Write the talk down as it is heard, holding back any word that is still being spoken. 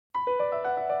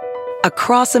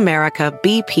Across America,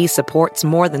 BP supports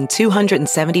more than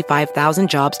 275,000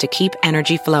 jobs to keep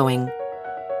energy flowing.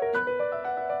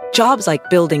 Jobs like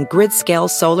building grid-scale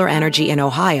solar energy in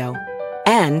Ohio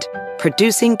and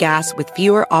producing gas with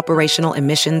fewer operational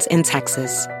emissions in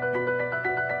Texas.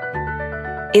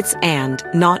 It's and,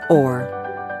 not or.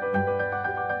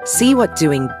 See what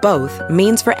doing both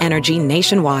means for energy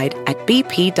nationwide at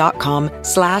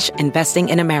bp.com/investing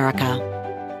in America.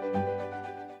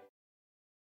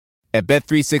 At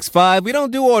Bet365, we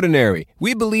don't do ordinary.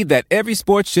 We believe that every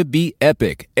sport should be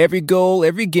epic. Every goal,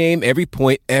 every game, every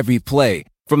point, every play.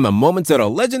 From the moments that are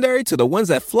legendary to the ones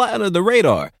that fly under the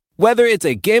radar. Whether it's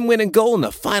a game-winning goal in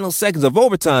the final seconds of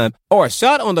overtime or a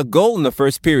shot on the goal in the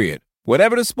first period.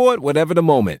 Whatever the sport, whatever the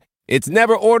moment. It's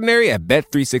never ordinary at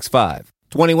Bet365.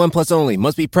 21 plus only.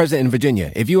 Must be present in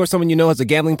Virginia. If you or someone you know has a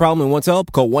gambling problem and wants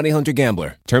help, call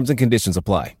 1-800-GAMBLER. Terms and conditions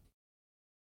apply.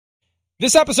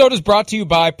 This episode is brought to you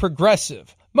by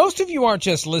Progressive. Most of you aren't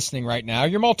just listening right now,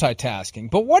 you're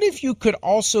multitasking. But what if you could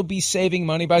also be saving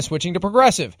money by switching to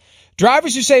Progressive?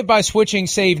 Drivers who save by switching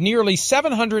save nearly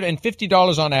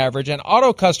 $750 on average, and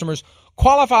auto customers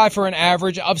qualify for an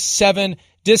average of 7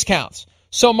 discounts.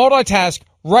 So multitask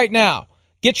right now.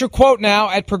 Get your quote now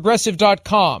at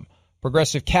Progressive.com.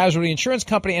 Progressive Casualty Insurance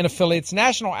Company and affiliates,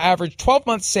 national average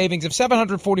 12-month savings of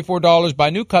 $744 by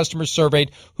new customers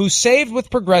surveyed who saved with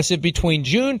Progressive between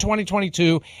June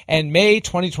 2022 and May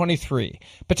 2023.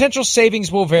 Potential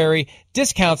savings will vary.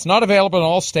 Discounts not available in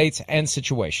all states and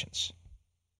situations.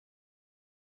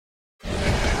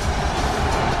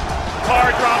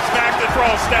 Carr drops back to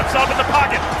throw, steps up in the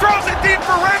pocket, throws it deep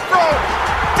for Renfro.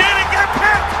 Did it get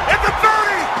picked at the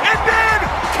 30? It did!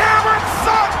 Cameron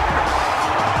Sutton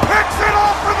picks it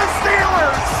off for the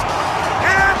Steelers,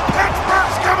 and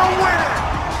Pittsburgh's gonna win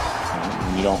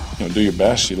it. You don't do your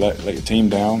best. You let your team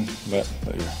down, let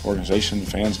your organization, the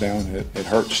fans down. It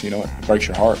hurts. It breaks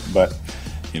your heart. But at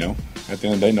the end of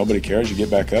the day, nobody cares. You get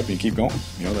back up and you keep going.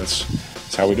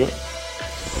 That's how we do it.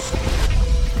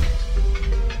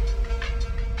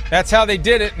 That's how they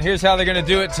did it, and here's how they're going to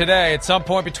do it today. At some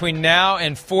point between now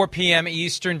and 4 p.m.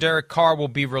 Eastern, Derek Carr will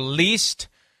be released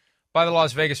by the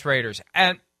Las Vegas Raiders.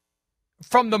 And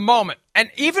from the moment,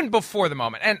 and even before the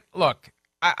moment, and look,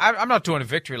 I'm not doing a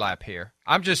victory lap here.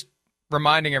 I'm just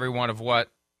reminding everyone of what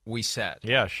we said.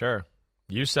 Yeah, sure.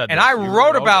 You said and this. I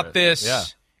wrote about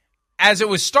this as it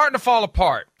was starting to fall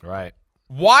apart. Right.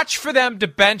 Watch for them to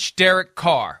bench Derek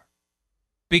Carr,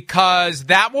 because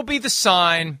that will be the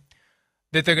sign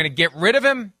that they're going to get rid of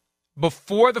him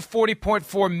before the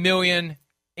 $40.4 million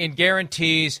in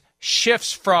guarantees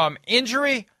shifts from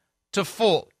injury to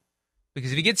full.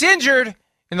 Because if he gets injured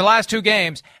in the last 2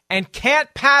 games and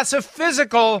can't pass a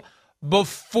physical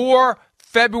before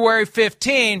February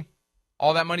 15,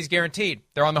 all that money's guaranteed.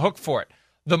 They're on the hook for it.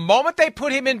 The moment they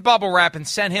put him in bubble wrap and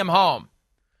sent him home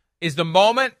is the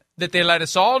moment that they let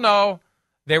us all know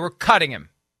they were cutting him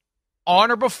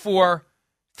on or before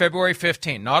February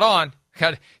 15. Not on.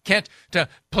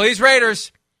 Please,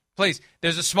 Raiders, please.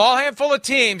 There's a small handful of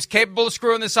teams capable of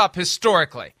screwing this up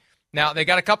historically. Now, they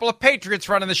got a couple of Patriots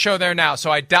running the show there now,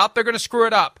 so I doubt they're going to screw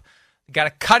it up. They got to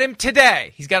cut him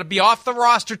today. He's got to be off the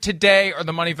roster today or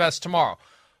the money vests tomorrow.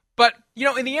 But,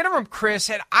 in the interim, Chris,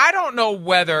 and I don't know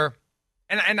whether,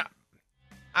 and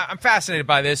I'm fascinated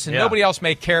by this, and nobody else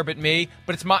may care but me,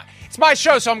 but it's my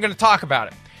show, so I'm going to talk about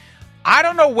it. I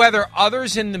don't know whether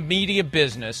others in the media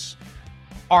business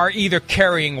are either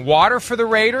carrying water for the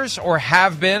Raiders or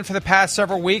have been for the past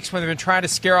several weeks when they've been trying to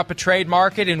scare up a trade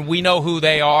market, and we know who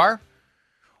they are.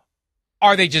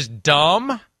 Are they just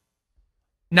dumb?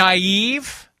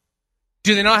 Naive?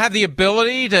 Do they not have the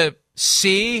ability to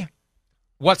see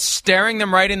what's staring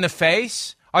them right in the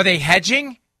face? Are they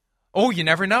hedging? Oh, you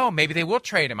never know. Maybe they will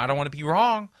trade him. I don't want to be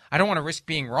wrong. I don't want to risk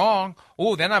being wrong.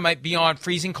 Oh, then I might be on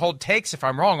freezing cold takes if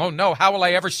I'm wrong. Oh, no. How will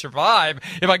I ever survive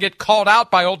if I get called out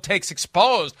by Old Takes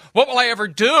Exposed? What will I ever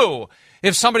do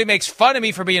if somebody makes fun of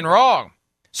me for being wrong?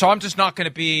 So I'm just not going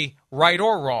to be right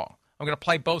or wrong. I'm going to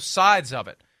play both sides of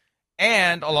it.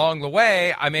 And along the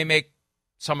way, I may make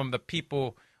some of the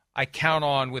people I count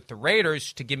on with the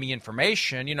Raiders to give me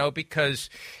information, because,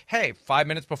 hey, 5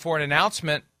 minutes before an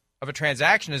announcement of a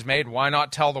transaction is made, why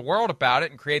not tell the world about it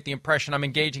and create the impression I'm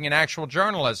engaging in actual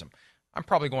journalism? I'm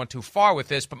probably going too far with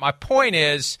this, but my point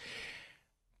is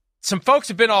some folks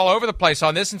have been all over the place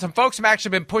on this, and some folks have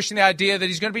actually been pushing the idea that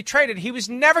he's going to be traded. He was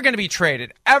never going to be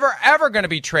traded, ever going to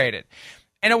be traded.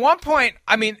 And at one point,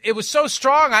 it was so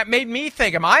strong, it made me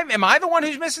think, am I the one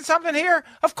who's missing something here?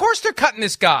 Of course they're cutting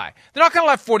this guy. They're not going to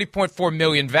let $40.4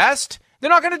 million vest.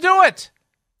 They're not going to do it.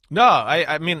 No,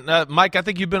 I mean, Mike, I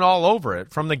think you've been all over it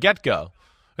from the get-go.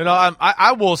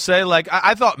 I will say,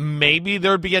 I thought maybe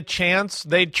there would be a chance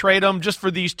they'd trade him just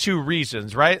for these two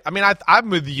reasons, right? I mean, I'm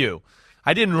with you.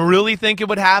 I didn't really think it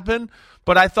would happen,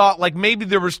 but I thought maybe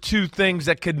there was two things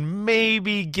that could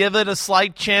maybe give it a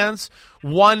slight chance.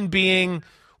 One being,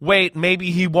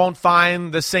 maybe he won't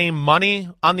find the same money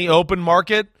on the open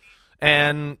market.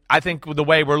 And I think the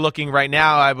way we're looking right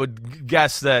now, I would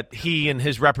guess that he and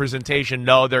his representation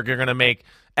know they're going to make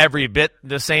every bit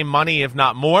the same money, if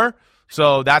not more.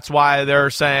 So that's why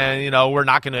they're saying, we're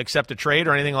not going to accept a trade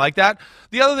or anything like that.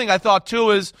 The other thing I thought,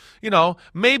 too, is,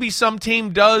 maybe some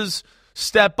team does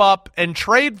step up and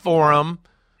trade for him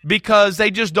because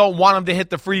they just don't want him to hit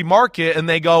the free market, and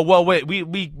they go, well, wait,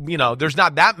 we there's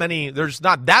not that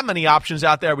many options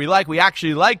out there we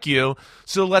actually like you,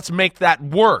 so let's make that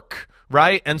work.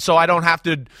 Right? And so I don't have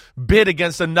to bid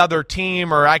against another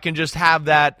team, or I can just have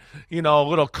that,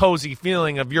 little cozy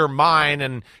feeling of you're mine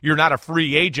and you're not a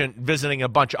free agent visiting a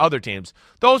bunch of other teams.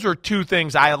 Those are two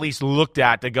things I at least looked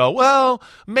at to go, well,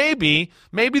 maybe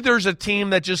there's a team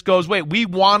that just goes, wait, we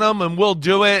want him and we'll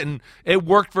do it. And it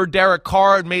worked for Derek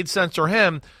Carr. It made sense for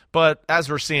him. But as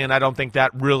we're seeing, I don't think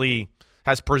that really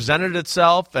has presented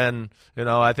itself. And,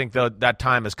 I think that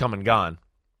time has come and gone.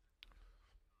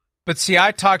 But see,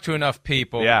 I talked to enough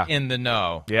people in the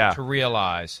know to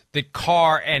realize that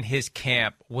Carr and his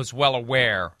camp was well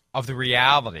aware of the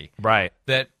reality. Right.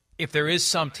 That if there is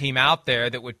some team out there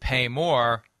that would pay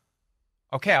more,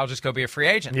 okay, I'll just go be a free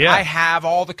agent. Yeah. I have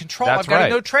all the control. That's I've got a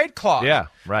no-trade clause. Yeah,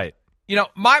 right.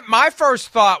 My first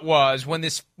thought was when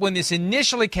this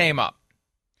initially came up,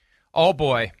 oh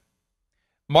boy,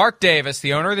 Mark Davis,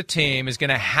 the owner of the team, is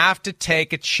going to have to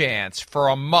take a chance for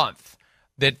a month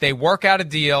that they work out a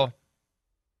deal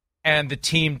and the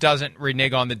team doesn't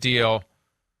renege on the deal,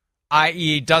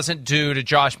 i.e. doesn't do to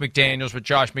Josh McDaniels what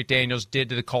Josh McDaniels did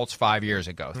to the Colts 5 years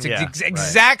ago. It's the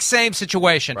exact same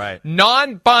situation. Right.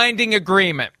 Non-binding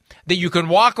agreement that you can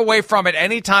walk away from at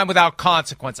any time without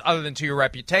consequence other than to your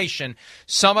reputation.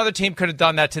 Some other team could have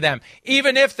done that to them,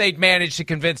 even if they'd managed to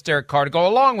convince Derek Carr to go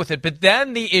along with it. But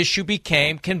then the issue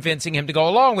became convincing him to go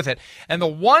along with it. And the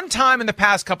one time in the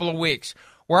past couple of weeks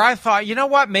where I thought, you know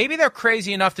what, maybe they're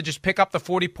crazy enough to just pick up the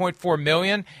 $40.4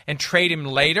 million and trade him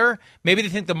later. Maybe they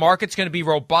think the market's going to be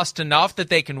robust enough that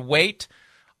they can wait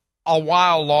a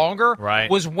while longer.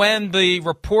 Right. Was when the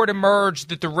report emerged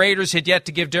that the Raiders had yet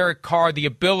to give Derek Carr the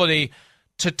ability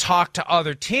to talk to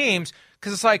other teams,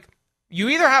 because it's like, you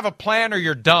either have a plan or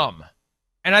you're dumb.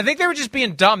 And I think they were just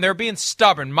being dumb. They were being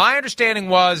stubborn. My understanding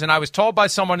was, and I was told by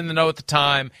someone in the know at the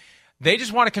time, they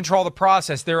just want to control the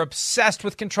process. They're obsessed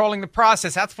with controlling the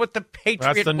process. That's what the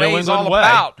Patriot way is all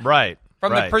about. Right.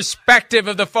 From the perspective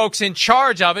of the folks in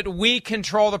charge of it, we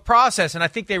control the process. And I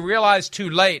think they realized too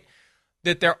late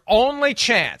that their only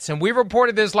chance, and we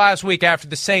reported this last week after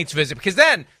the Saints visit, because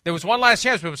then there was one last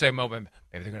chance. People say, maybe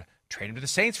they're going to trade him to the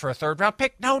Saints for a third-round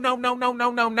pick. No.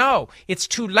 It's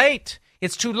too late.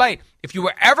 It's too late. If you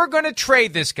were ever going to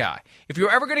trade this guy, if you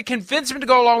were ever going to convince him to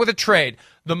go along with a trade,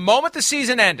 the moment the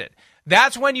season ended,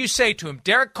 that's when you say to him,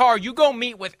 Derek Carr, you go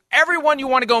meet with everyone you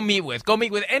want to go meet with. Go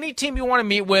meet with any team you want to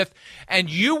meet with, and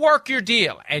you work your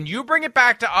deal, and you bring it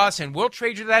back to us, and we'll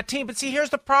trade you to that team. But see,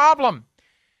 here's the problem.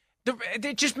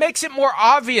 It just makes it more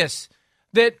obvious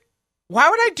that why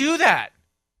would I do that?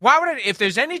 Why would if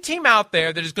there's any team out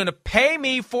there that is going to pay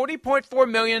me $40.4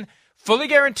 million fully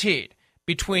guaranteed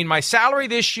between my salary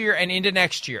this year and into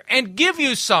next year and give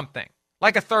you something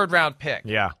like a third-round pick.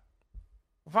 Yeah.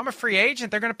 If I'm a free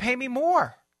agent, they're going to pay me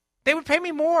more. They would pay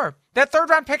me more. That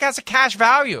third-round pick has a cash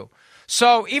value.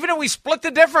 So even if we split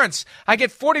the difference, I get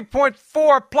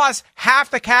 40.4 plus half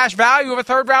the cash value of a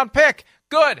third-round pick.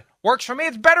 Good. Works for me.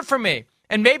 It's better for me.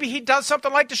 And maybe he does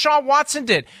something like Deshaun Watson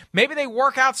did. Maybe they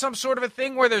work out some sort of a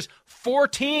thing where there's 4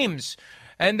 teams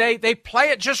and they play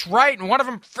it just right, and one of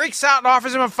them freaks out and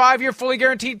offers him a 5-year fully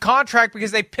guaranteed contract because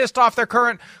they pissed off their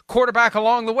current quarterback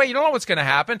along the way. You don't know what's going to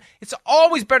happen. It's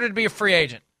always better to be a free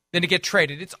agent than to get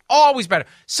traded. It's always better.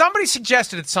 Somebody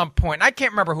suggested at some point, and I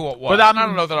can't remember who it was. But I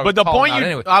don't know that I was calling out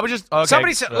anyway. I was just okay.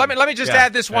 Somebody said, let me just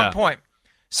add this one point.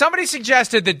 Somebody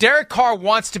suggested that Derek Carr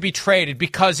wants to be traded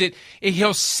because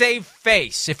he'll save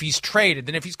face if he's traded.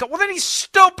 Then he's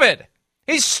stupid.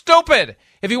 He's stupid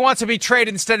if he wants to be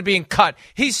traded instead of being cut.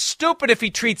 He's stupid if he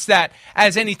treats that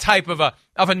as any type of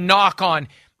a knock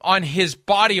on his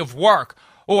body of work.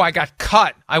 Oh, I got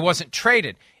cut. I wasn't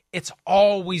traded. It's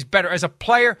always better. As a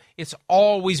player, it's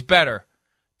always better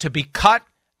to be cut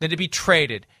than to be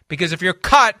traded. Because if you're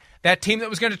cut, that team that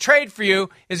was going to trade for you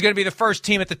is going to be the first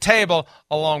team at the table,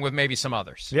 along with maybe some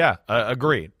others. Yeah,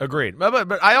 agreed.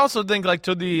 But I also think, like,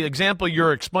 to the example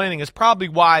you're explaining is probably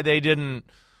why they didn't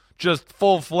just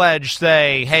full-fledged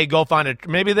say, hey, go find it.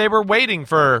 Maybe they were waiting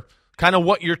for kind of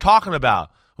what you're talking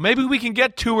about. Maybe we can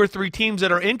get 2 or 3 teams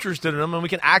that are interested in him and we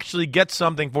can actually get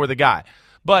something for the guy.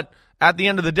 But at the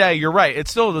end of the day, you're right. It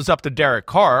still is up to Derek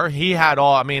Carr. He had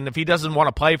if he doesn't want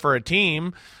to play for a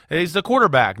team, he's the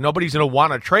quarterback. Nobody's going to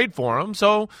want to trade for him,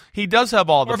 so he does have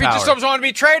all the power. Or if he just doesn't want to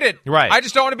be traded. Right. I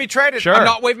just don't want to be traded. Sure. I'm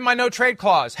not waiving my no-trade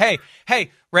clause. Hey,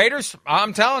 Raiders,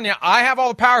 I'm telling you, I have all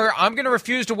the power here. I'm going to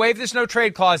refuse to waive this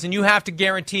no-trade clause, and you have to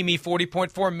guarantee me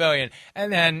 $40.4 million,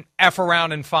 and then F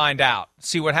around and find out.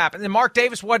 See what happens. And Mark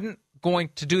Davis wasn't going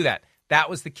to do that. That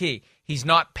was the key. He's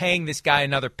not paying this guy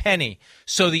another penny.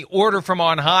 So the order from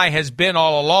on high has been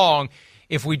all along,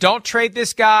 if we don't trade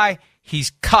this guy,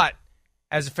 he's cut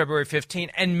as of February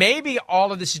 15. And maybe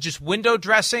all of this is just window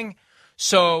dressing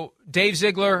so Dave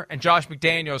Ziegler and Josh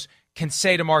McDaniels can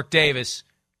say to Mark Davis,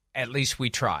 at least we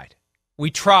tried.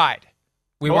 We tried.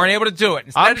 We weren't able to do it.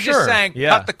 Instead of just saying,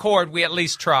 cut the cord, we at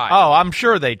least tried. Oh, I'm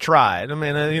sure they tried. I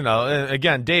mean,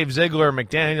 again, Dave Ziegler,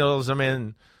 McDaniels,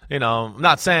 I'm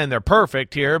not saying they're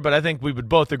perfect here, but I think we would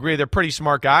both agree they're pretty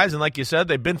smart guys. And like you said,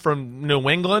 they've been from New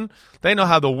England. They know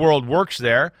how the world works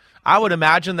there. I would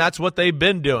imagine that's what they've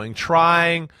been doing,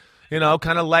 trying,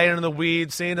 kind of laying in the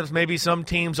weeds, seeing if maybe some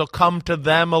teams will come to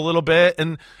them a little bit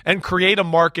and create a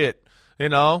market,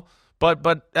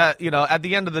 But at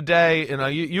the end of the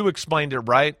day, you explained it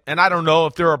right. And I don't know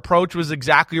if their approach was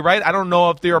exactly right. I don't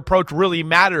know if their approach really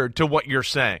mattered to what you're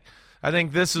saying. I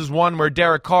think this is one where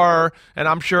Derek Carr, and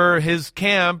I'm sure his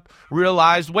camp,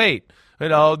 realized, wait,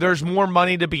 there's more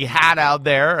money to be had out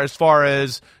there as far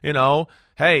as,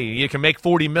 hey, you can make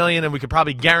 $40 million and we could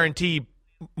probably guarantee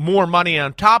more money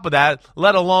on top of that,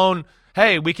 let alone,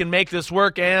 hey, we can make this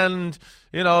work and,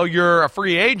 you're a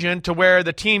free agent to where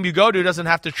the team you go to doesn't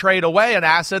have to trade away an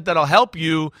asset that'll help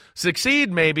you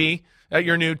succeed maybe at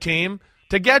your new team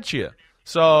to get you.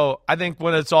 So I think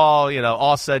when it's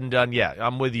all said and done, yeah,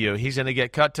 I'm with you. He's going to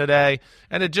get cut today.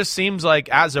 And it just seems like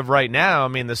as of right now,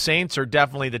 the Saints are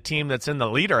definitely the team that's in the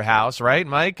leader house, right,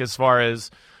 Mike, as far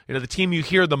as, the team you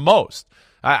hear the most.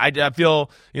 I feel,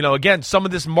 again, some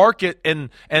of this market and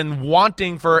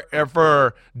wanting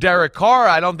for Derek Carr,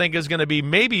 I don't think is going to be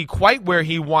maybe quite where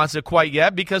he wants it quite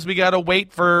yet because we got to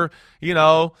wait for,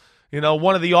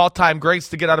 one of the all-time greats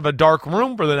to get out of a dark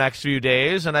room for the next few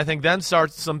days, and I think then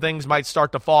some things might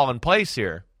start to fall in place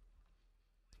here.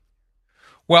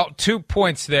 Well, 2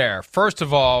 points there. First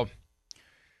of all,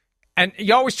 and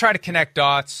you always try to connect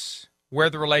dots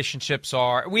where the relationships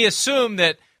are. We assume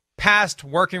that past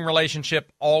working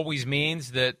relationship always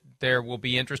means that there will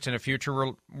be interest in a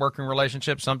future working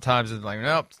relationship. Sometimes it's like,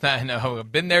 nope, no,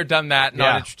 I've been there, done that,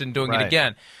 not interested in doing it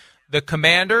again. The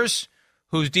Commanders,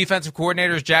 whose defensive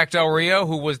coordinator is Jack Del Rio,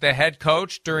 who was the head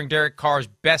coach during Derek Carr's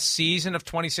best season of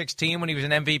 2016 when he was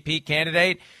an MVP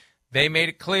candidate, they made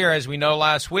it clear, as we know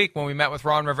last week when we met with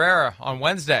Ron Rivera on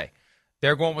Wednesday,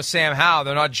 they're going with Sam Howell.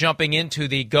 They're not jumping into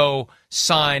the go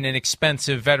sign an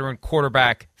expensive veteran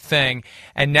quarterback thing.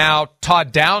 And now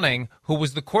Todd Downing, who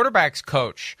was the quarterback's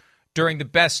coach during the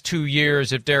best 2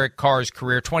 years of Derek Carr's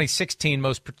career, 2016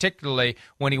 most particularly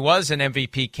when he was an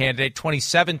MVP candidate.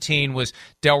 2017 was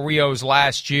Del Rio's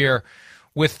last year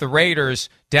with the Raiders.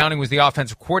 Downing was the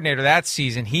offensive coordinator that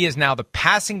season. He is now the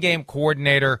passing game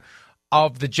coordinator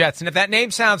of the Jets. And if that name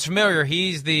sounds familiar,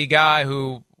 he's the guy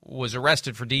who was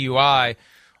arrested for DUI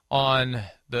on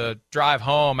the drive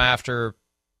home after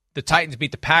the Titans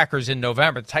beat the Packers in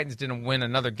November. The Titans didn't win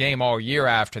another game all year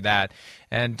after that,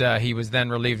 and he was then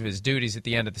relieved of his duties at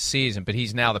the end of the season. But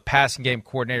he's now the passing game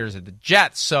coordinators of the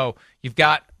Jets. So you've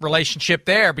got relationship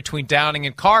there between Downing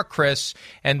and Carr, Chris,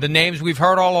 and the names we've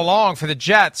heard all along for the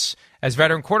Jets as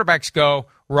veteran quarterbacks go,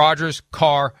 Rodgers,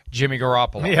 Carr, Jimmy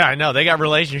Garoppolo. Yeah, I know. They got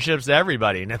relationships to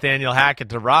everybody. Nathaniel Hackett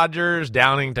to Rodgers,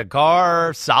 Downing to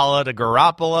Carr, Saleh to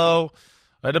Garoppolo.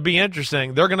 It'll be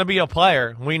interesting. They're going to be a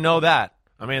player. We know that.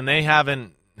 They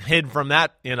haven't hid from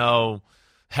that,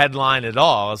 headline at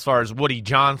all. As far as Woody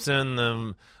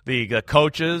Johnson, the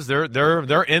coaches,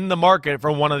 they're in the market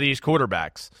for one of these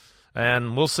quarterbacks,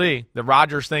 and we'll see. The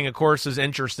Rodgers thing, of course, is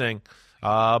interesting,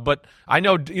 but I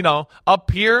know,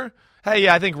 up here. Hey,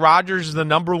 yeah, I think Rodgers is the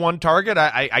number one target.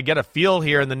 I get a feel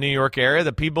here in the New York area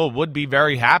that people would be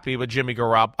very happy with Jimmy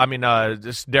Garoppolo.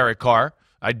 This Derek Carr.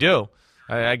 I do.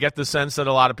 I get the sense that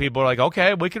a lot of people are like,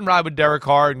 okay, we can ride with Derek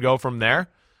Carr and go from there.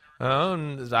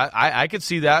 I could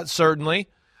see that, certainly.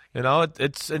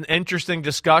 It's an interesting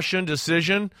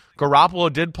decision.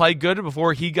 Garoppolo did play good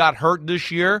before he got hurt this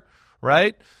year,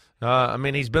 right?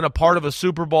 He's been a part of a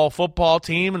Super Bowl football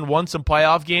team and won some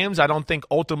playoff games. I don't think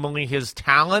ultimately his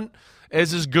talent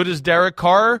is as good as Derek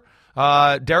Carr.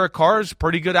 Derek Carr is a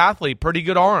pretty good athlete, pretty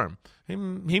good arm. he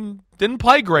didn't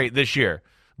play great this year.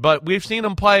 But we've seen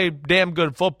him play damn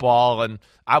good football, and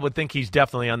I would think he's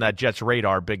definitely on that Jets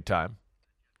radar big time.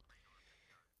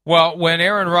 Well, when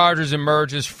Aaron Rodgers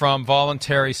emerges from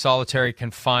voluntary solitary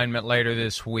confinement later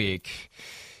this week,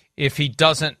 if he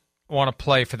doesn't want to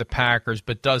play for the Packers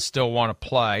but does still want to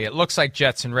play, it looks like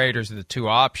Jets and Raiders are the two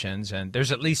options, and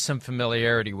there's at least some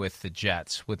familiarity with the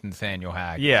Jets, with Nathaniel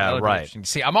Hackett. Yeah, right.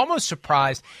 See, I'm almost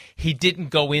surprised he didn't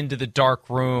go into the dark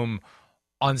room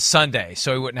on Sunday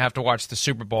so he wouldn't have to watch the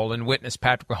Super Bowl and witness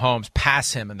Patrick Mahomes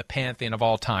pass him in the pantheon of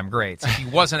all-time greats. If he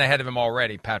wasn't ahead of him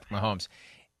already, Patrick Mahomes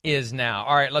is now.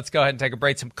 All right, let's go ahead and take a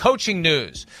break. Some coaching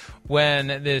news when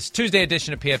this Tuesday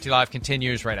edition of PFT Live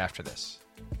continues right after this.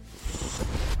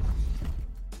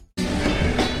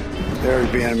 Eric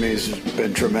Bieniemy has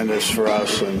been tremendous for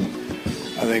us, and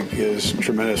I think is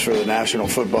tremendous for the National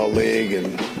Football League,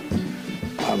 and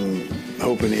I'm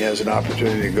hoping he has an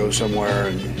opportunity to go somewhere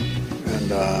and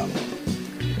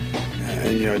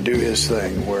do his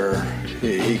thing where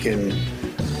he can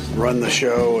run the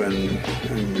show and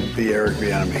be Eric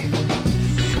Bieniemy.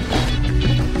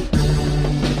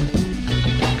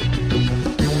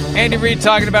 Andy Reid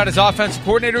talking about his offensive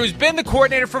coordinator, who's been the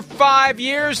coordinator for 5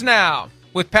 years now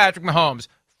with Patrick Mahomes.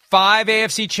 5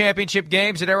 AFC championship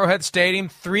games at Arrowhead Stadium,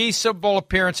 3 Super Bowl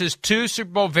appearances, 2 Super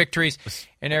Bowl victories,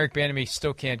 and Eric Bieniemy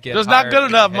still can't get. That's not good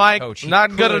enough, Mike.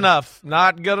 Not good enough.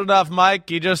 Not good enough, Mike.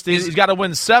 He's got to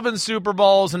win 7 Super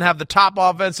Bowls and have the top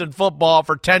offense in football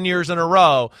for 10 years in a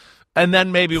row, and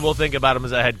then maybe we'll think about him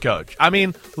as a head coach. I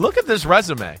mean, look at this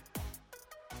resume.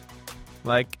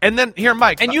 And then here,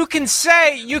 Mike. And you can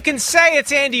say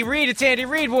it's Andy Reid. It's Andy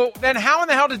Reid. Well, then how in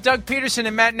the hell did Doug Peterson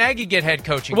and Matt Nagy get head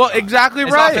coaching? Well, exactly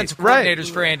as right. Offensive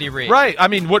coordinators for Andy Reid. Right. I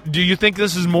mean, what do you think?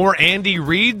 This is more Andy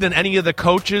Reid than any of the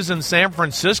coaches in San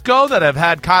Francisco that have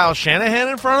had Kyle Shanahan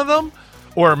in front of them,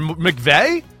 or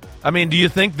McVay? I mean, do you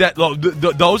think that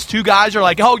those two guys are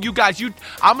like, oh, you guys,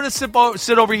 I'm going to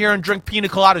sit over here and drink pina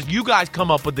coladas. You guys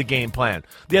come up with the game plan.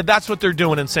 Yeah, that's what they're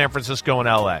doing in San Francisco and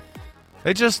L.A.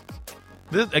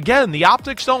 Again, the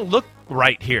optics don't look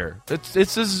right here.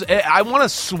 I want to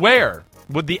swear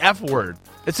with the F word.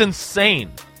 It's insane.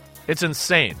 It's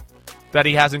insane that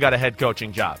he hasn't got a head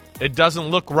coaching job. It doesn't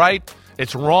look right.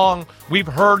 It's wrong. We've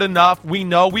heard enough. We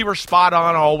know we were spot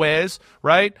on always,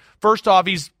 right? First off,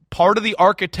 he's part of the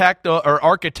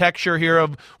architecture here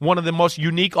of one of the most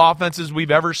unique offenses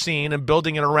we've ever seen, and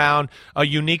building it around a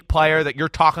unique player that you're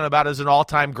talking about as an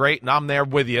all-time great, and I'm there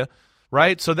with you,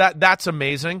 right? So that's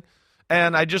amazing.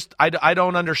 And I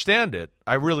don't understand it.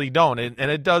 I really don't.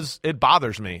 And it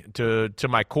bothers me to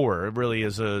my core. It really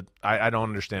is I don't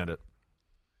understand it.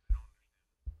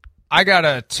 I got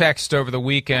a text over the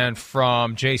weekend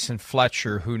from Jason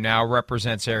Fletcher, who now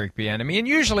represents Eric Bieniemy. And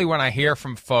usually when I hear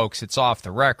from folks, it's off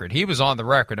the record. He was on the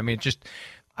record. I mean,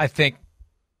 I think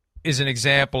is an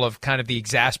example of kind of the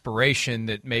exasperation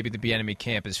that maybe the Bieniemy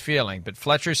camp is feeling. But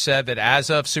Fletcher said that as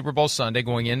of Super Bowl Sunday,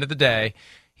 going into the day,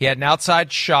 he had an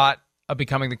outside shot of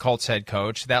becoming the Colts head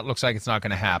coach. That looks like it's not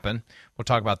going to happen. We'll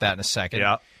talk about that in a second.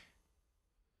 Yeah.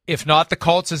 If not the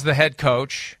Colts as the head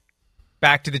coach,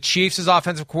 back to the Chiefs as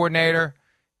offensive coordinator.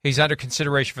 He's under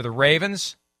consideration for the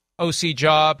Ravens, OC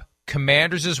job,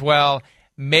 Commanders as well,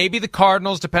 maybe the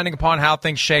Cardinals, depending upon how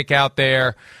things shake out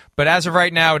there. But as of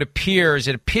right now, it appears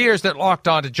that locked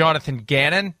on to Jonathan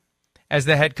Gannon as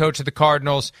the head coach of the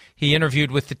Cardinals. He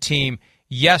interviewed with the team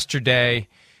yesterday.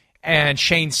 And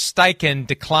Shane Steichen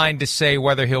declined to say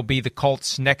whether he'll be the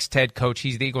Colts' next head coach.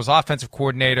 He's the Eagles' offensive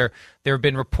coordinator. There have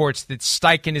been reports that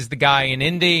Steichen is the guy in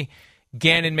Indy.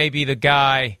 Gannon may be the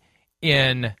guy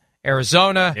in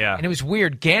Arizona. Yeah. And it was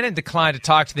weird. Gannon declined to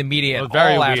talk to the media at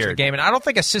all after the game. And I don't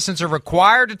think assistants are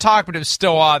required to talk, but it was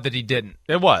still odd that he didn't.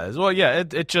 It was. Well, yeah,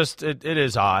 it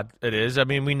is odd. It is. I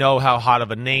mean, we know how hot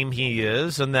of a name he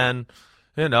is. And then,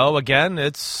 again,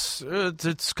 it's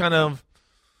kind of,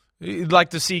 you'd like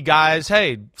to see guys,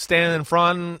 hey, stand in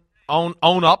front, own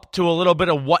up to a little bit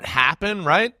of what happened,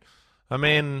 right? I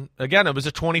mean, again, it was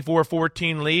a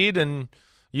 24-14 lead, and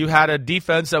you had a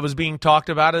defense that was being talked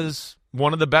about as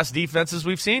one of the best defenses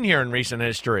we've seen here in recent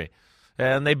history.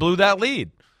 And they blew that lead,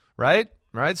 right?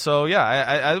 So,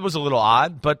 yeah, it was a little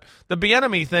odd. But the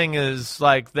Bieniemy thing is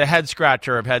like the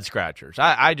head-scratcher of head-scratchers.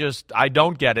 I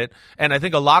don't get it. And I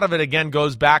think a lot of it, again,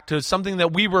 goes back to something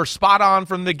that we were spot on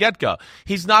from the get-go.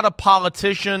 He's not a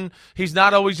politician. He's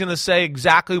not always going to say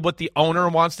exactly what the owner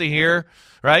wants to hear,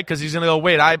 right? Because he's going to go,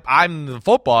 wait, I'm the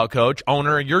football coach,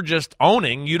 owner. You're just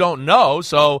owning. You don't know.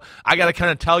 So I got to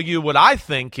kind of tell you what I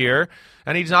think here.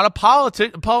 And he's not a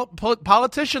politician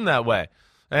that way.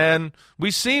 And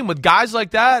we've seen with guys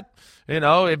like that,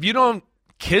 if you don't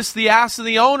kiss the ass of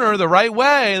the owner the right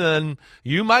way, then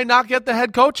you might not get the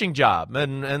head coaching job.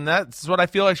 And that's what I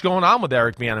feel like is going on with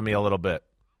Eric Bieniemy a little bit.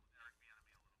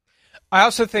 I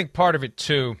also think part of it,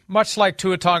 too, much like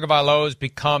Tua Tagovailoa has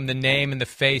become the name and the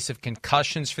face of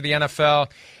concussions for the NFL,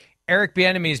 Eric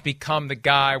Bieniemy has become the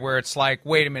guy where it's like,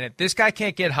 wait a minute, this guy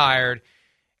can't get hired,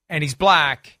 and he's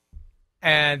black,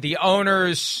 and the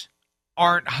owners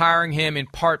aren't hiring him in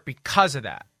part because of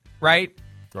that, right?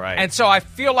 Right. And so I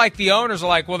feel like the owners are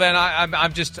like, well, then I'm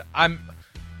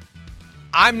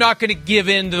not going to give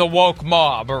in to the woke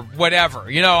mob or whatever.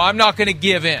 I'm not going to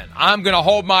give in. I'm going to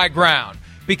hold my ground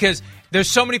because there's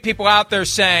so many people out there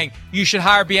saying, you should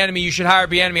hire Bieniemy, you should hire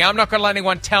Bieniemy. I'm not going to let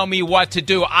anyone tell me what to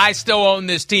do. I still own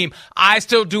this team. I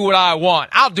still do what I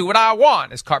want. I'll do what I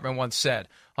want, as Cartman once said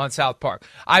on South Park.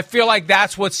 I feel like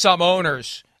that's what some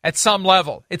owners, at some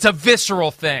level, it's a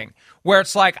visceral thing where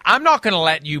it's like, I'm not going to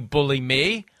let you bully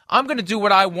me. I'm going to do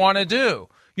what I want to do.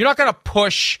 You're not going to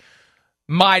push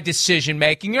my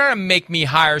decision-making. You're not going to make me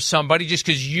hire somebody just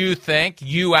because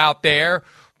you out there,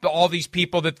 all these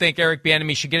people that think Eric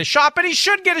Bieniemy should get a shot, but he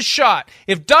should get a shot.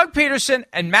 If Doug Peterson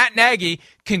and Matt Nagy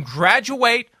can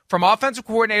graduate from offensive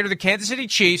coordinator of the Kansas City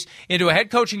Chiefs into a head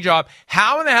coaching job,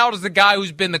 how in the hell does the guy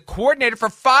who's been the coordinator for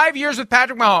 5 years with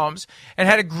Patrick Mahomes and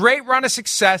had a great run of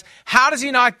success, how does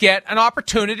he not get an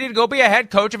opportunity to go be a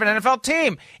head coach of an NFL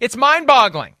team? It's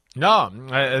mind-boggling. No,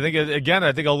 I think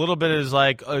a little bit is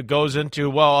like goes into,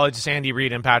 well, it's Andy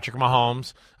Reid and Patrick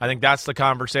Mahomes. I think that's the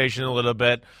conversation a little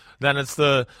bit. Then it's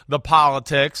the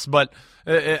politics. But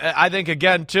I think,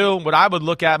 again, too, what I would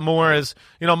look at more is,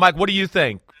 Mike, what do you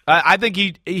think? I think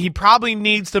he probably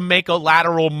needs to make a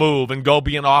lateral move and go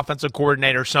be an offensive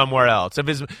coordinator somewhere else.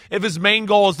 If his main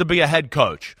goal is to be a head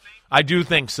coach, I do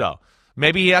think so.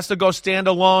 Maybe he has to go stand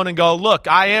alone and go, look,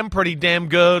 I am pretty damn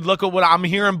good. Look at what I'm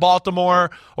here in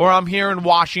Baltimore or I'm here in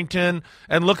Washington,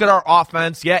 and look at our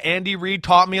offense. Yeah, Andy Reid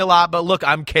taught me a lot, but look,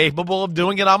 I'm capable of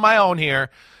doing it on my own here.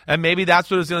 And maybe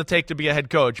that's what it's going to take to be a head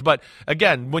coach. But,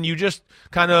 again, when you just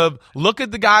kind of look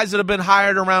at the guys that have been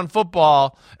hired around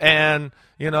football and,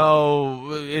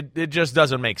 it just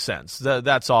doesn't make sense.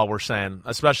 That's all we're saying,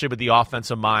 especially with the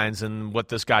offensive minds and what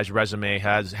this guy's resume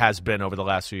has been over the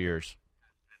last few years.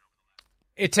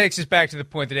 It takes us back to the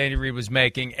point that Andy Reid was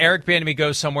making. Eric Bieniemy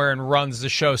goes somewhere and runs the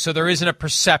show, so there isn't a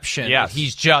perception that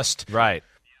he's just right.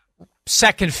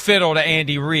 Second fiddle to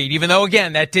Andy Reid, even though,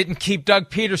 again, that didn't keep Doug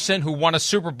Peterson, who won a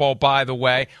Super Bowl, by the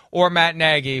way, or Matt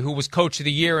Nagy, who was coach of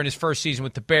the year in his first season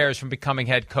with the Bears, from becoming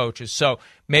head coaches. So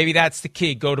maybe that's the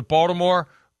key. Go to Baltimore,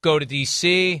 go to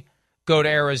D.C., go to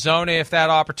Arizona if that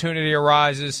opportunity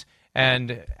arises,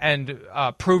 and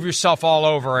prove yourself all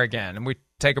over again. And we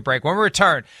take a break. When we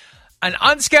return, an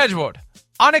unscheduled,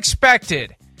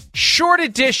 unexpected, short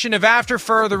edition of After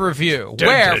Further Review,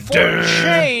 where, for a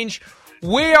change,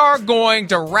 we are going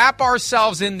to wrap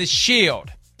ourselves in the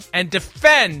shield and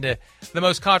defend the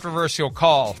most controversial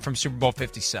call from Super Bowl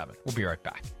 57. We'll be right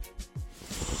back.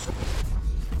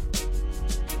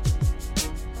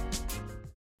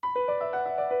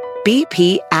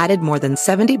 BP added more than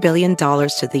 $70 billion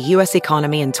to the U.S.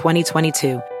 economy in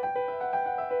 2022.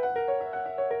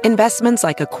 Investments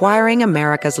like acquiring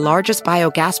America's largest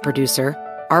biogas producer,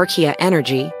 Archaea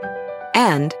Energy,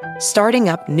 and starting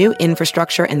up new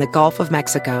infrastructure in the Gulf of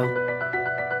Mexico.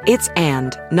 It's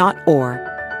and, not or.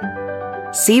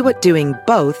 See what doing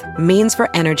both means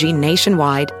for energy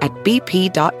nationwide at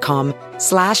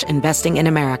bp.com/investing in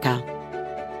America.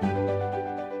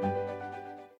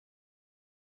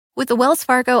 With the Wells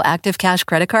Fargo Active Cash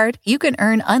Credit Card, you can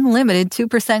earn unlimited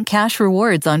 2% cash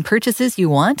rewards on purchases you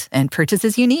want and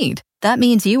purchases you need. That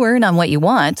means you earn on what you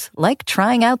want, like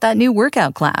trying out that new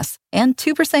workout class, and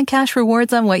 2% cash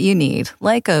rewards on what you need,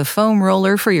 like a foam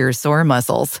roller for your sore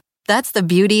muscles. That's the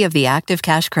beauty of the Active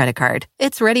Cash Credit Card.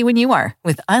 It's ready when you are,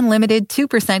 with unlimited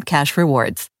 2% cash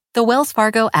rewards. The Wells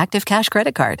Fargo Active Cash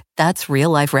Credit Card. That's real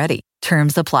life ready.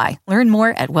 Terms apply. Learn more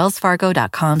at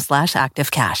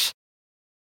wellsfargo.com/activecash.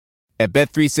 At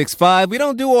Bet365, we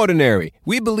don't do ordinary.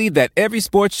 We believe that every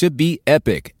sport should be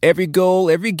epic. Every goal,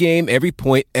 every game, every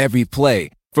point, every play.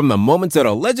 From the moments that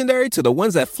are legendary to the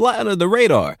ones that fly under the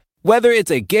radar. Whether it's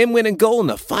a game-winning goal in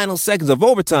the final seconds of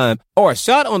overtime or a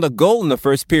shot on the goal in the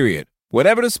first period.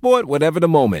 Whatever the sport, whatever the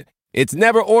moment. It's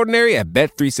never ordinary at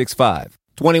Bet365.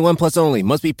 21 plus only.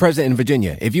 Must be present in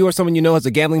Virginia. If you or someone you know has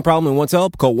a gambling problem and wants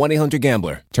help, call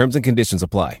 1-800-GAMBLER. Terms and conditions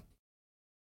apply.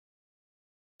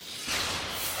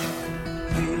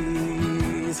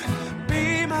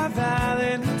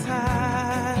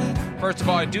 First of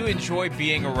all, I do enjoy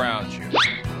being around you.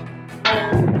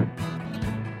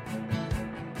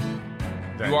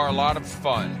 You are a lot of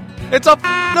fun. It's a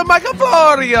Michael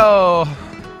Florio.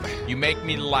 You make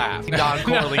me laugh. Don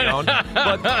Corleone.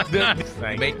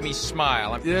 You make me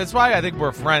smile. That's why I think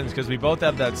we're friends, because we both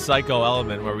have that psycho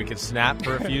element where we can snap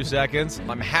for a few seconds.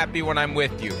 I'm happy when I'm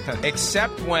with you,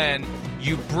 except when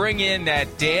you bring in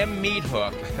that damn meat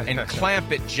hook and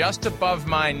clamp it just above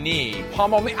my knee.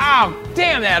 Pummel me. Oh,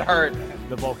 damn, that hurt.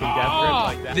 The Vulcan death grip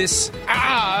like that.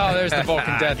 There's the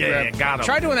Vulcan death grip. Got him.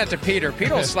 Try doing that to Peter.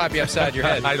 Peter will slap you upside your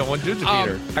head. I don't want to do it to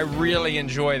Peter. I really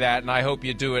enjoy that, and I hope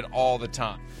you do it all the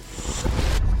time.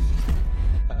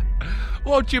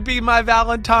 Won't you be my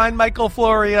Valentine, Michael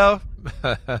Florio?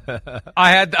 I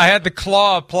had the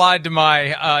claw applied to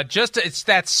my it's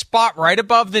that spot right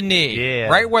above the knee,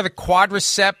 right where the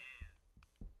quadricep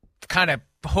kind of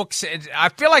hooks it. I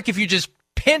feel like if you just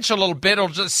pinch a little bit, it'll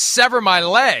just sever my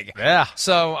leg. Yeah.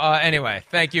 So anyway,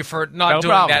 thank you for not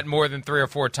doing that more than 3 or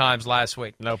 4 times last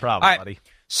week. No problem, buddy.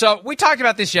 So we talked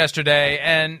about this yesterday,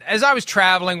 and as I was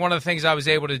traveling, one of the things I was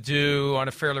able to do on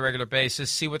a fairly regular basis,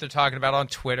 see what they're talking about on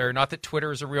Twitter. Not that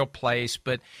Twitter is a real place,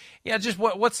 but just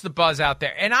what's the buzz out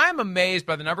there. And I'm amazed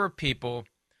by the number of people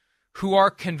who are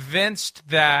convinced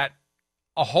that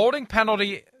a holding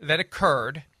penalty that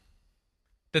occurred,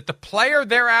 that the player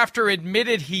thereafter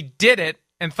admitted he did it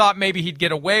and thought maybe he'd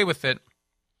get away with it.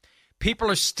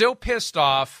 People are still pissed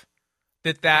off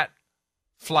that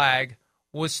flag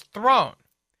was thrown.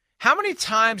 How many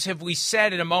times have we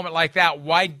said in a moment like that,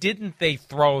 why didn't they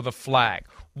throw the flag?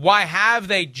 Why have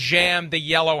they jammed the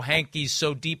yellow hankies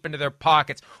so deep into their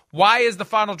pockets? Why is the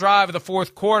final drive of the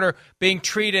fourth quarter being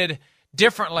treated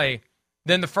differently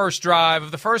than the first drive of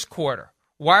the first quarter?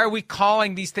 Why are we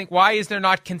calling these things? Why is there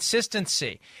not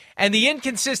consistency? And the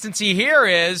inconsistency here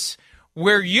is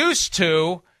we're used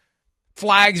to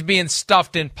flags being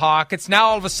stuffed in pockets. Now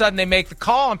all of a sudden they make the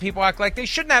call and people act like they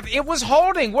shouldn't have. It was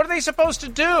holding. What are they supposed to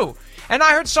do? And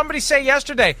I heard somebody say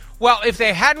yesterday, well, if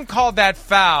they hadn't called that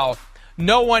foul,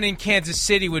 no one in Kansas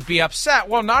City would be upset.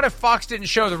 Well, not if Fox didn't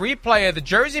show the replay of the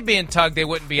jersey being tugged, they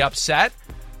wouldn't be upset.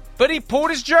 But he pulled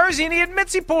his jersey, and he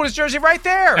admits he pulled his jersey right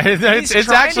there. It's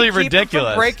actually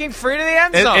ridiculous. Breaking free to the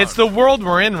end zone. It's the world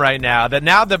we're in right now. That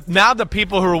now the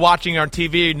people who are watching on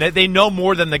TV, they know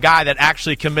more than the guy that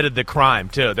actually committed the crime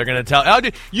too. They're going to tell, oh,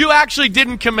 you actually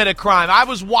didn't commit a crime. I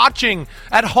was watching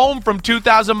at home from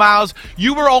 2,000 miles.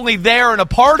 You were only there and a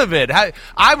part of it.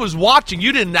 I was watching.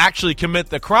 You didn't actually commit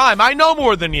the crime. I know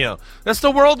more than you. That's the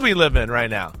world we live in right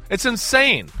now. It's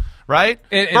insane. Right?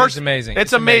 It is amazing.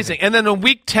 It's amazing. And then in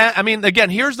Week 10, I mean, again,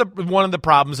 here's one of the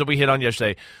problems that we hit on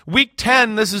yesterday. Week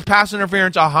 10, this is pass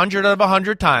interference 100 out of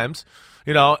 100 times.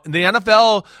 You know, the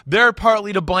NFL, they're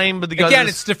partly to blame, but again,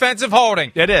 it's defensive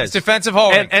holding. It is. It's defensive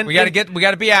holding. And we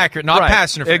got to be accurate, not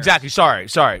pass interference. Exactly.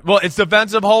 Sorry. Well, it's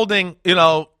defensive holding,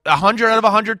 100 out of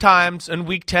 100 times in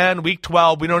Week 10, Week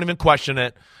 12. We don't even question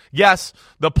it. Yes,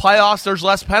 the playoffs, there's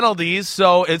less penalties,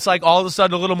 so it's like all of a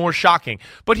sudden a little more shocking.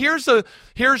 But here's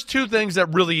 2 things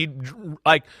that really,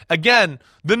 again,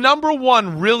 the number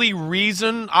one really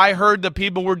reason I heard that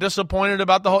people were disappointed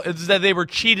about the whole is that they were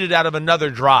cheated out of another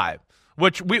drive,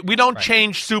 which we don't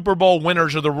change Super Bowl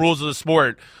winners or the rules of the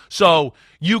sport so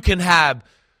you can have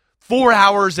 4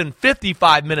 hours and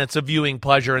 55 minutes of viewing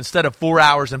pleasure instead of 4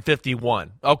 hours and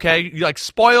 51, okay? You're like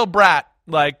spoiled brat,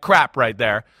 like crap right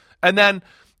there. And then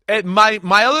my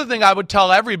other thing I would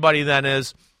tell everybody then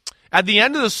is, at the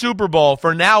end of the Super Bowl,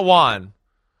 from now on,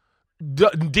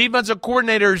 defensive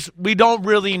coordinators, we don't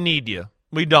really need you.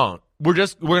 We don't. We're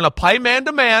going to play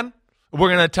man-to-man. We're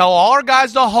going to tell all our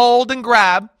guys to hold and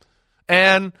grab,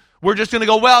 and we're just going to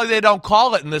go, well, they don't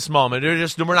call it in this moment.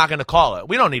 We're not going to call it.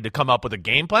 We don't need to come up with a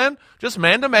game plan. Just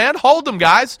man-to-man. Hold them,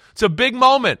 guys. It's a big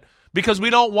moment because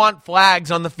we don't want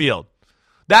flags on the field.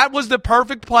 That was the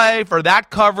perfect play for that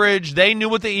coverage. They knew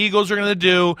what the Eagles were going to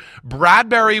do.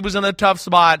 Bradberry was in a tough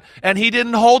spot, and he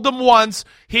didn't hold them once.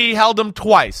 He held them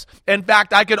twice. In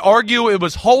fact, I could argue it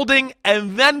was holding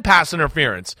and then pass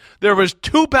interference. There was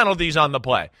 2 penalties on the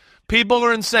play. People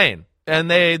are insane,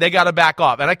 and they got to back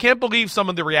off. And I can't believe some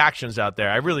of the reactions out there.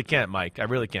 I really can't, Mike. I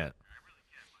really can't.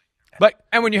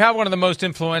 And when you have one of the most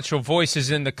influential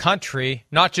voices in the country,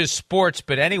 not just sports,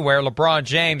 but anywhere, LeBron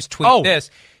James tweeted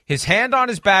this. His hand on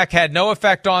his back had no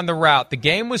effect on the route. The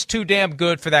game was too damn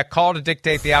good for that call to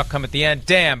dictate the outcome at the end.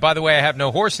 Damn, by the way, I have no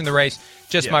horse in the race,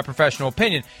 just my professional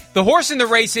opinion. The horse in the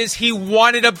race is he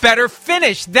wanted a better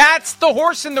finish. That's the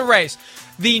horse in the race.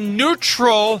 The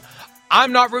neutral,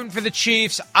 I'm not rooting for the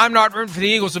Chiefs, I'm not rooting for the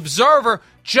Eagles observer,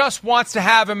 just wants to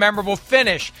have a memorable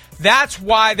finish. That's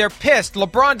why they're pissed.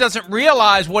 LeBron doesn't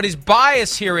realize what his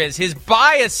bias here is. His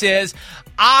bias is,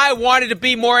 I wanted to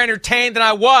be more entertained than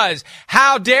I was.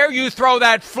 How dare you throw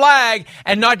that flag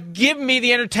and not give me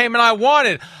the entertainment I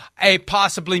wanted? a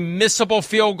possibly missable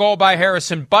field goal by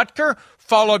Harrison Butker,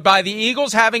 followed by the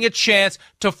Eagles having a chance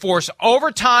to force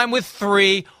overtime with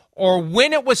 3 or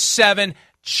win it with 7,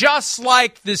 just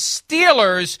like the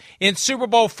Steelers in Super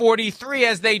Bowl 43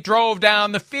 as they drove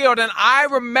down the field. And I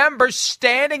remember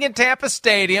standing in Tampa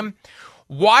Stadium,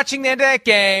 watching the end of that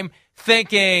game,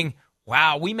 thinking,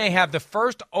 wow, we may have the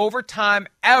first overtime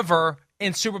ever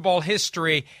in Super Bowl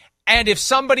history. And if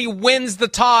somebody wins the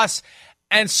toss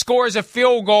and scores a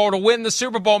field goal to win the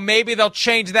Super Bowl, maybe they'll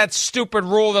change that stupid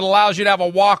rule that allows you to have a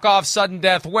walk-off sudden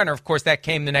death winner. Of course, that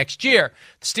came the next year.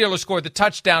 The Steelers scored the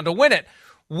touchdown to win it.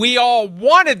 We all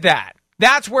wanted that.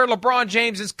 That's where LeBron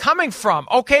James is coming from.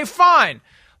 Okay, fine.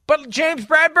 But James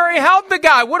Bradberry held the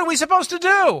guy. What are we supposed to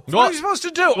do? What are we supposed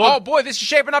to do? Oh, boy, this is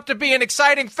shaping up to be an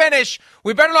exciting finish.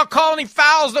 We better not call any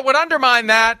fouls that would undermine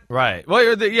that. Right.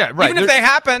 Well, yeah, right. Even if they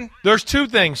happen. There's 2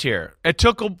 things here. It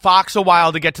took Fox a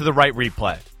while to get to the right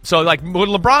replay. So, like, what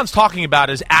LeBron's talking about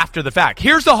is after the fact.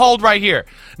 Here's the hold right here.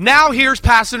 Now here's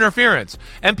pass interference.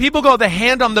 And people go, the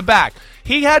hand on the back.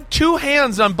 He had 2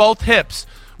 hands on both hips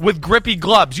with grippy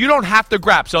gloves. You don't have to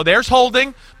grab. So there's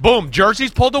holding. Boom. Jersey's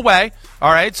pulled away.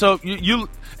 All right. So you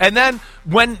and then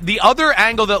when the other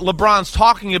angle that LeBron's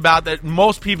talking about that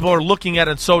most people are looking at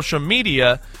in social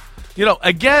media,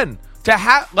 again, to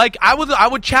have, like, I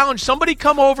would challenge somebody,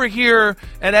 come over here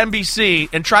at NBC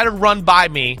and try to run by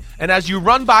me. And as you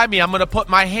run by me, I'm going to put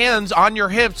my hands on your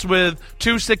hips with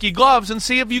 2 sticky gloves and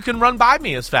see if you can run by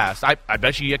me as fast. I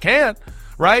bet you can.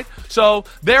 Right? So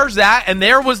there's that, and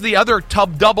there was the other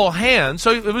double hand.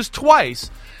 So it was twice.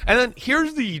 And then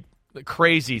here's the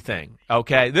crazy thing,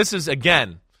 okay? This is,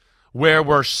 again, where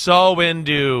we're so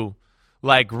into,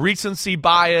 like, recency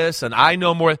bias, and I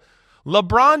know more.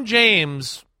 LeBron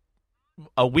James,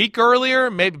 a week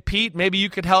earlier, maybe, Pete, maybe you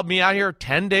could help me out here,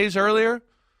 10 days earlier,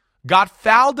 got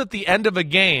fouled at the end of a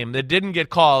game that didn't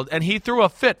get called, and he threw a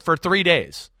fit for 3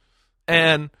 days.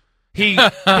 And he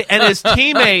and his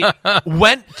teammate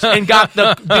went and got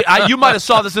you might have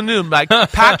saw this in the news, like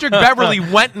Patrick Beverly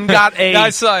went and got a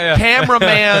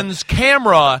cameraman's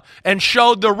camera and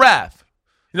showed the ref.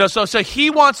 So he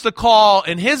wants the call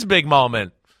in his big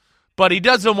moment, but he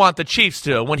doesn't want the Chiefs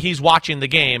to when he's watching the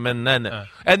game. And then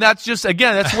and that's just,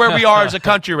 again, that's where we are as a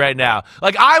country right now.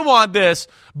 Like, I want this,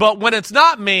 but when it's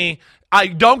not me, I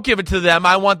don't give it to them.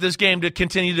 I want this game to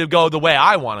continue to go the way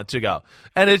I want it to go.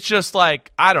 And it's just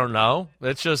like, I don't know.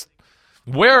 It's just,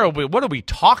 where are we? What are we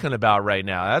talking about right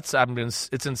now? It's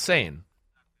insane.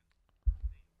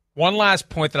 One last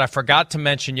point that I forgot to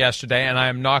mention yesterday, and I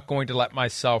am not going to let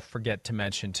myself forget to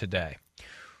mention today.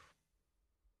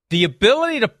 The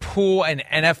ability to pull an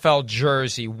NFL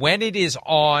jersey when it is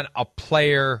on a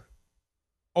player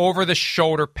over the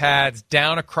shoulder pads,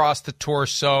 down across the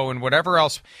torso, and whatever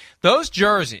else. Those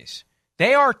jerseys,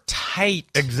 they are tight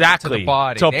to the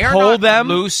body. To they are pull not them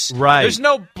loose. Right. There's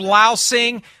no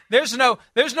blousing. There's no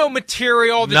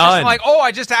material that's None. just like, oh,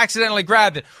 I just accidentally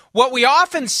grabbed it. What we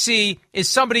often see is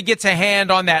somebody gets a hand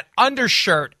on that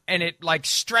undershirt and it like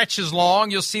stretches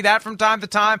long. You'll see that from time to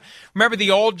time. Remember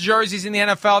the old jerseys in the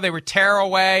NFL? They were tear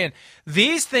away, and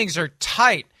these things are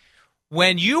tight.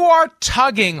 When you are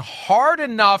tugging hard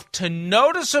enough to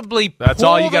noticeably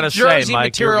pull the jersey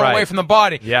material away from the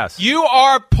body, yes, you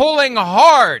are pulling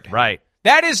hard. Right.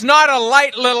 That is not a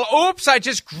light little, oops, I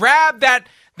just grabbed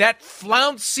that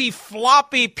flouncy,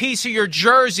 floppy piece of your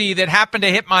jersey that happened to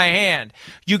hit my hand.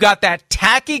 You got that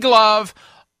tacky glove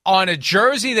on a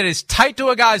jersey that is tight to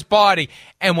a guy's body,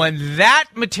 and when that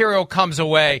material comes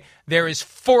away, there is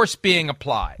force being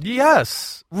applied.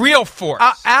 Yes. Real force.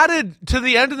 Added to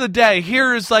the end of the day,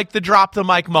 here is like the drop the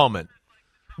mic moment.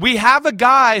 We have a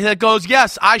guy that goes,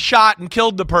 yes, I shot and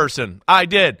killed the person. I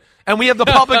did. And we have the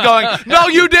public going, no,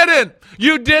 you didn't.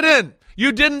 You didn't.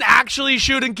 You didn't actually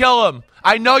shoot and kill him.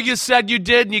 I know you said you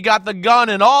did and you got the gun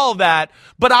and all of that,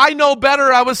 but I know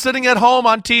better. I was sitting at home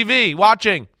on TV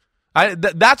watching.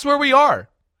 That's where we are.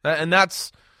 And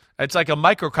it's like a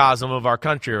microcosm of our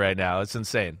country right now. It's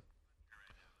insane.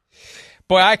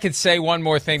 Boy, I could say one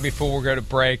more thing before we go to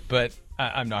break, but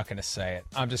I'm not going to say it.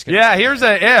 I'm just going to here's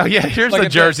the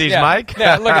jerseys, Mike.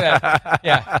 Yeah, look at that.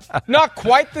 Yeah. Not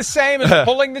quite the same as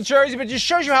pulling the jersey, but it just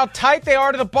shows you how tight they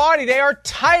are to the body. They are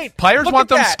tight. Players want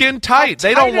them skin tight.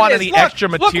 They don't want any extra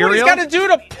material. Look what he's got to do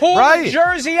to pull the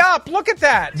jersey up. Look at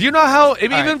that. Do you know how,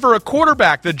 even for a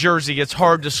quarterback, the jersey, it's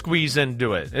hard to squeeze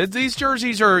into it. These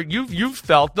jerseys are, you've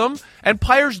felt them, and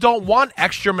players don't want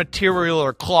extra material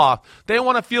or cloth. They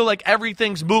want to feel like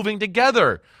everything's moving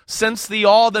together. Since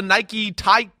all the Nike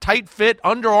tight fit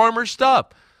Under Armour stuff.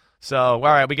 So, all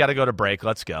right, we got to go to break.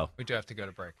 Let's go. We do have to go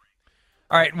to break.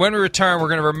 All right, when we return, we're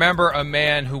going to remember a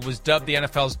man who was dubbed the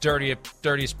NFL's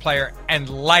dirtiest player and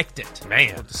liked it.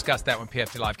 Man. We'll discuss that when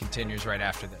PFT Live continues right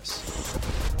after this.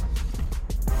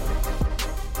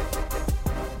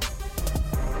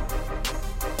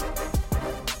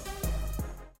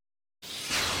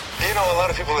 You know, a lot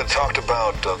of people have talked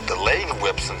about the leg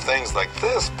whips and things like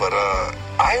this, but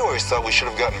I always thought we should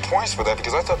have gotten points for that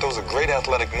because I thought those were great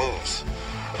athletic moves.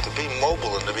 To be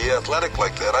mobile and to be athletic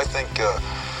like that, I think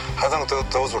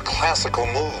those were classical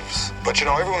moves. But, you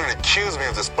know, everyone would accuse me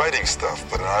of this biting stuff,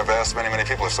 but I've asked many, many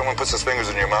people, if someone puts his fingers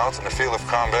in your mouth in the field of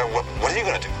combat, what are you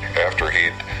going to do? After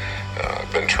he'd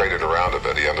been traded around a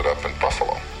bit, he ended up in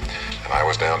Buffalo, and I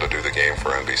was down to do the game for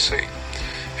NBC.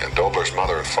 And Dobler's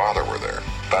mother and father were there.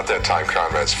 About that time,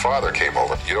 Conrad's father came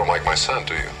over. You don't like my son,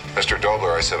 do you? Mr.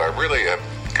 Dobler, I said, I really have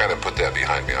kind of put that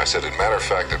behind me. I said, as a matter of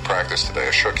fact, at practice today,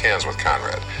 I shook hands with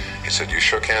Conrad. He said, you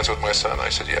shook hands with my son? I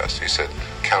said, yes. He said,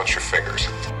 count your fingers.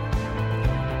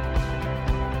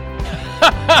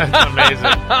 That's amazing.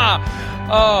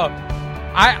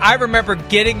 I remember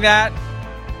getting that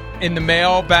in the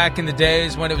mail back in the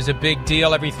days when it was a big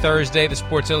deal. Every Thursday, the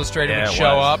Sports Illustrated would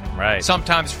show up. Right.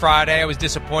 Sometimes Friday. I was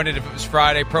disappointed if it was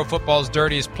Friday. Pro Football's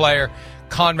dirtiest player,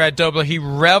 Conrad Dobler. He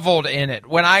reveled in it.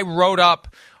 When I wrote up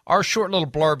our short little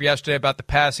blurb yesterday about the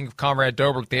passing of Conrad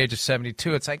Dobler at the age of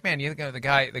 72, it's like, man, you know, the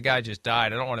guy just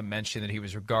died. I don't want to mention that he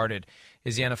was regarded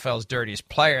as the NFL's dirtiest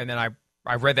player. And then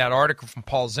I read that article from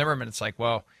Paul Zimmerman. It's like,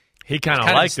 well, he kind of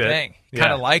liked it. He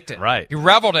kind of liked it. Right. He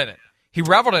reveled in it. It was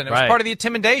Right. part of the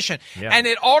intimidation. Yeah. And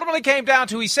it ultimately came down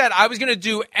to, he said, I was going to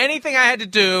do anything I had to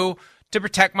do to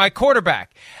protect my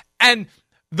quarterback. And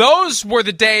those were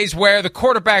the days where the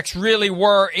quarterbacks really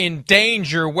were in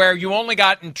danger, where you only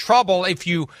got in trouble if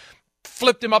you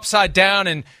flipped him upside down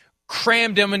and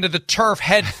crammed him into the turf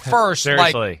head first,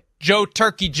 like Joe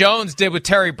Turkey Jones did with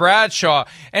Terry Bradshaw.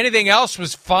 Anything else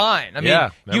was fine. I mean,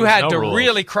 you had to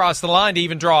really cross the line to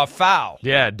even draw a foul.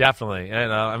 Yeah, definitely.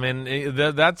 And I mean,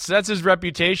 that's his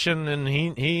reputation, and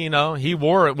he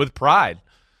wore it with pride.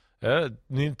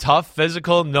 Tough,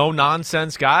 physical, no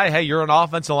nonsense guy. Hey, you're an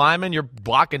offensive lineman. You're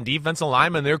blocking defensive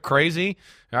linemen. They're crazy.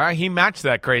 All right, he matched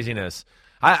that craziness.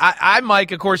 I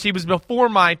Mike, of course, he was before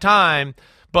my time,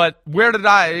 but where did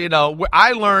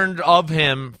I learned of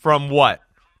him from what?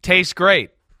 Tastes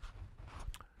great.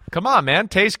 Come on, man.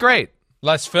 Tastes great.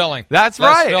 Less filling. That's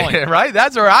Less right. filling. Right?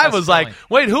 That's where I was filling. like,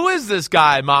 wait, who is this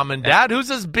guy, Mom and Dad? Who's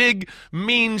this big,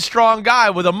 mean, strong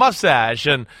guy with a mustache?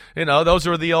 And, those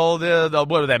were the old, what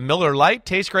was that, Miller Lite?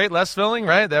 Tastes great, less filling,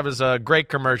 right? That was great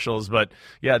commercials. But,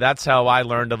 yeah, that's how I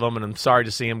learned of him, and I'm sorry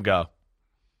to see him go.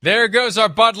 There goes our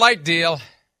Bud Light deal.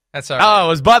 That's all right. Oh, it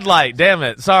was Bud Light. Damn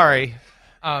it. Sorry.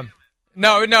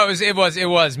 No, it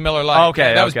was Miller Lite.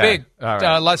 Okay, that was big. All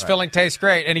right, less filling tastes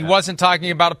great, and he wasn't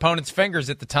talking about opponents' fingers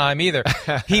at the time either.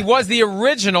 He was the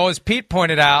original, as Pete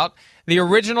pointed out, the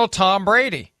original Tom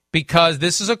Brady, because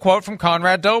this is a quote from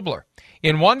Conrad Dobler.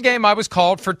 In one game, I was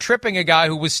called for tripping a guy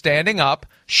who was standing up.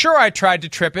 Sure, I tried to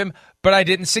trip him, but I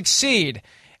didn't succeed.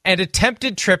 And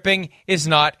attempted tripping is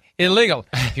not illegal.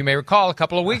 If you may recall, a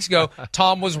couple of weeks ago,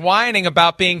 Tom was whining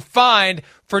about being fined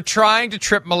for trying to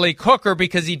trip Malik Hooker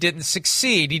because he didn't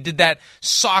succeed. He did that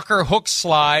soccer hook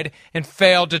slide and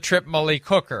failed to trip Malik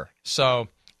Hooker. So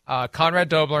Conrad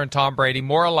Dobler and Tom Brady,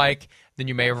 more alike than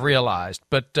you may have realized.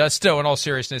 But still, in all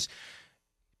seriousness,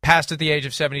 passed at the age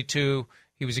of 72.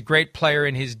 He was a great player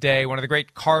in his day, one of the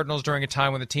great Cardinals during a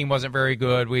time when the team wasn't very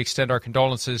good. We extend our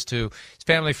condolences to his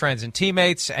family, friends, and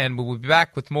teammates, and we'll be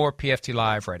back with more PFT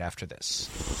Live right after this.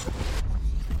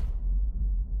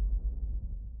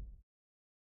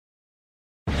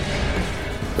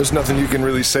 There's nothing you can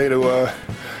really say to a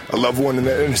loved one in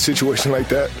a situation like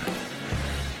that.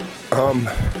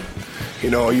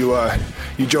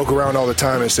 You joke around all the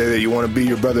time and say that you want to be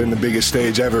your brother in the biggest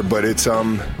stage ever, but it's a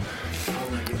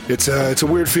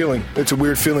weird feeling. It's a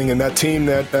weird feeling, and that team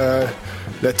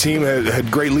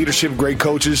had great leadership, great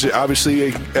coaches. Obviously,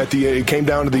 it came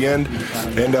down to the end,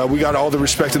 and we got all the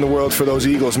respect in the world for those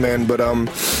Eagles, man. But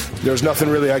there's nothing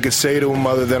really I could say to him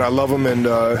other than I love him, and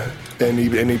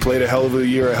he played a hell of a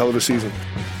year, a hell of a season.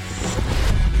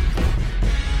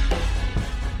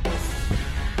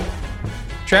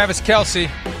 Travis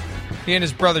Kelce, he and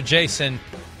his brother Jason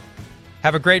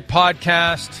have a great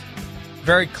podcast.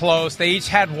 Very close. They each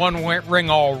had one ring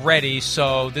already,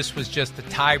 so this was just the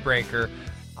tiebreaker.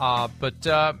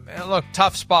 Look,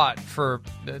 tough spot for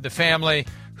the family.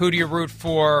 Who do you root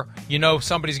for? You know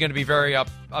somebody's going to be very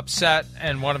upset,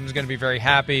 and one of them is going to be very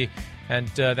happy, and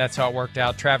that's how it worked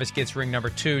out. Travis gets ring number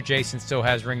 2. Jason still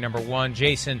has ring number 1.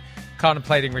 Jason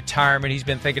contemplating retirement. He's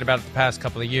been thinking about it the past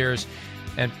couple of years.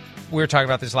 And we were talking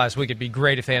about this last week. It'd be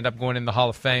great if they end up going in the Hall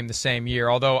of Fame the same year,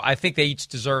 although I think they each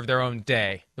deserve their own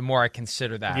day, the more I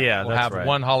consider that. Yeah, we'll have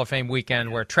one Hall of Fame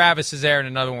weekend where Travis is there and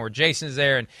another one where Jason is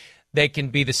there, and they can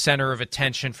be the center of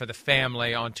attention for the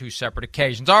family on 2 separate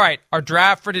occasions. All right, our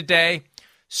draft for today,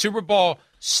 Super Bowl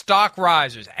stock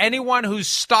risers. Anyone whose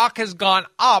stock has gone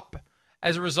up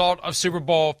as a result of Super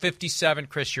Bowl 57.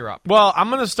 Chris, you're up. Well, I'm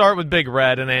going to start with Big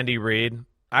Red and Andy Reid.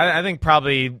 I think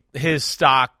probably his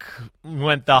stock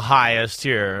went the highest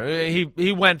here.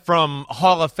 He went from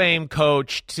Hall of Fame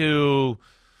coach to,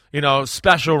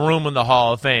 special room in the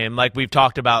Hall of Fame, like we've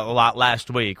talked about a lot last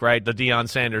week, right? The Deion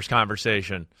Sanders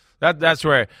conversation. That's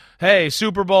where, hey,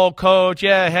 Super Bowl coach,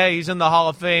 yeah, hey, he's in the Hall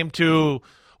of Fame, to,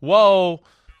 whoa,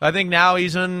 I think now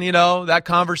he's in, that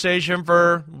conversation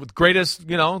for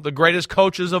the greatest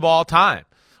coaches of all time.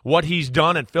 What he's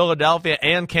done in Philadelphia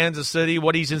and Kansas City,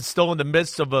 what he's still in the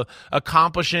midst of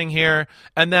accomplishing here.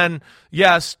 And then,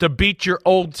 yes, to beat your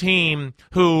old team,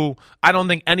 who I don't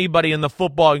think anybody in the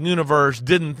football universe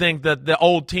didn't think that the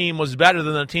old team was better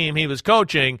than the team he was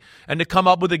coaching, and to come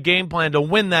up with a game plan to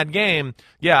win that game,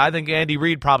 yeah, I think Andy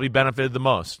Reid probably benefited the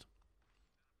most.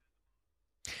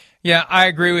 Yeah, I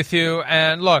agree with you.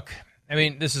 And look, I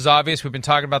mean, this is obvious. We've been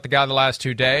talking about the guy the last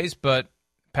 2 days, but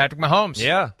Patrick Mahomes,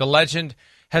 the legend,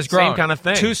 has grown. Same kind of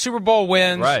thing. 2 Super Bowl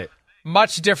wins, right?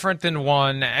 Much different than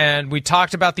one. And we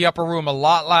talked about the upper room a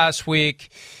lot last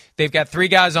week. They've got 3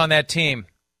 guys on that team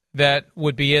that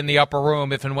would be in the upper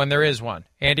room if and when there is one.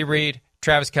 Andy Reid,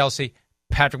 Travis Kelce,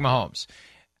 Patrick Mahomes.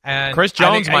 And Chris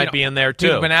Jones might be in there too.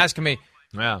 People have been asking me.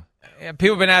 Yeah.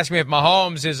 People have been asking me if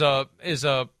Mahomes is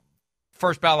a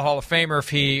first ballot Hall of Famer, if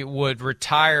he would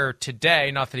retire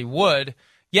today. Not that he would.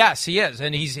 Yes, he is.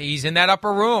 And he's in that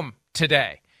upper room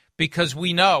today. Because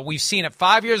we've seen it.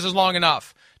 5 years is long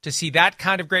enough to see that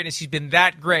kind of greatness. He's been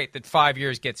that great that 5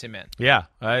 years gets him in. Yeah,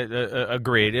 I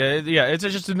agreed. It's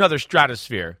just another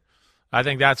stratosphere. I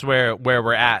think that's where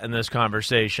we're at in this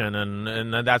conversation,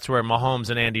 and that's where Mahomes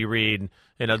and Andy Reid,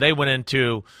 they went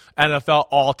into NFL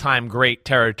all-time great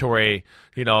territory,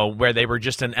 where they were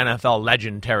just in NFL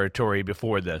legend territory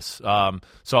before this.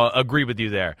 So I agree with you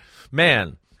there.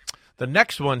 Man, the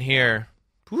next one here,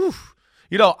 whew.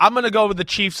 I'm going to go with the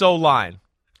Chiefs O-line,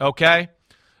 okay?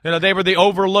 They were the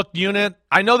overlooked unit.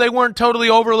 I know they weren't totally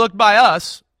overlooked by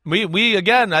us. We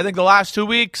again, I think the last 2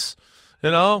 weeks,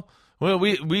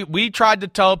 we tried to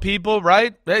tell people,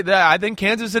 right? I think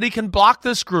Kansas City can block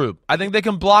this group. I think they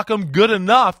can block them good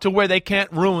enough to where they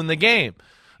can't ruin the game.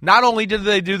 Not only did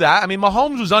they do that, I mean,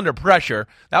 Mahomes was under pressure.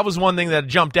 That was one thing that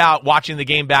jumped out watching the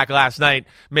game back last night,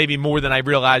 maybe more than I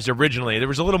realized originally. There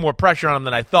was a little more pressure on him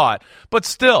than I thought. But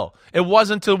still, it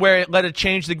wasn't to where it let it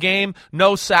change the game.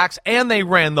 No sacks, and they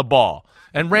ran the ball.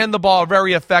 And ran the ball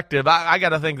very effective. I got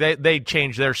to think they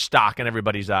changed their stock in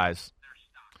everybody's eyes.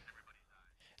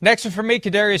 Next one for me,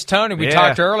 Kadarius Toney. We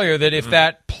talked earlier that if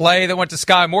that play that went to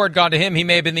Sky Moore had gone to him, he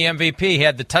may have been the MVP. He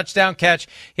had the touchdown catch.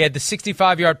 He had the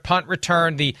 65-yard punt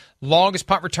return, the longest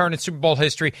punt return in Super Bowl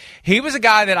history. He was a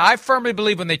guy that I firmly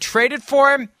believe when they traded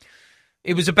for him,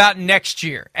 it was about next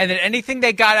year. And that anything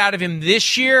they got out of him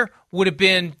this year would have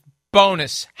been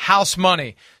bonus, house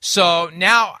money. So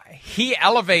now he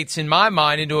elevates, in my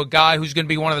mind, into a guy who's going to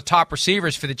be one of the top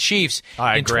receivers for the Chiefs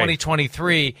in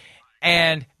 2023.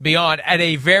 And beyond, at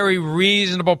a very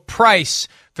reasonable price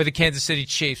for the Kansas City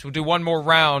Chiefs. We'll do one more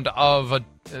round of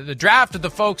the draft of the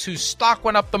folks whose stock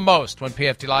went up the most when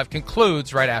PFT Live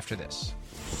concludes right after this.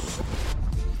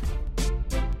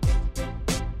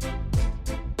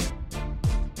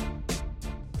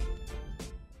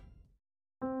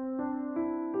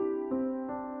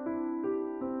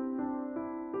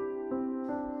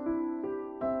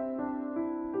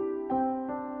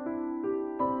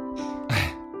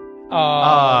 Oh,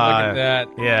 look at that.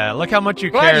 Yeah, look how much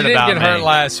you Glad cared you didn't about get me. hurt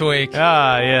last week.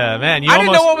 Yeah, man. I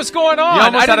didn't know what was going on. You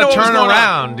almost I had didn't to know turn what was going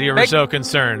around. on. You were so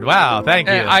concerned. Wow, thank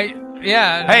you.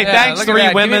 Hey, thanks, look at 3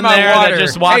 that. women Give me my there water. that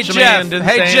just watched me and didn't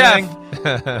say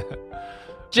Jeff.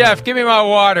 Jeff, give me my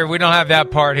water. We don't have that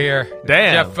part here.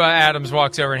 Damn. Jeff Adams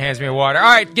walks over and hands me a water. All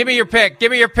right, give me your pick. Give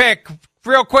me your pick.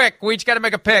 Real quick. We each got to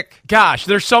make a pick. Gosh,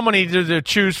 there's so many to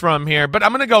choose from here, but I'm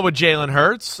going to go with Jalen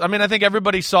Hurts. I mean, I think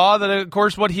everybody saw that, of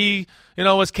course, what he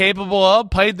was capable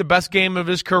of, played the best game of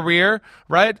his career,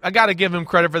 right? I got to give him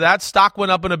credit for that. Stock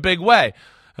went up in a big way.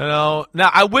 Now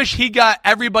I wish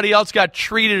everybody else got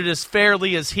treated as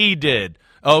fairly as he did,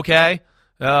 okay,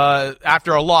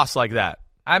 after a loss like that.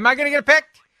 Am I going to get a pick?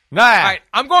 Nah. All right,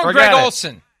 I'm going Greg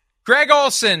Olsen. Greg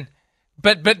Olsen,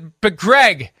 but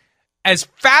Greg, as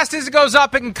fast as it goes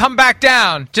up, it can come back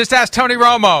down. Just ask Tony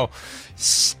Romo.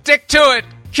 Stick to it.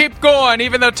 Keep going,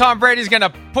 even though Tom Brady's going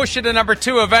to push it to number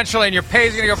 2 eventually, and your pay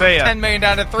is going to go from $10 million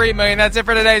down to $3 million. That's it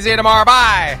for today. See you tomorrow.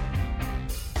 Bye.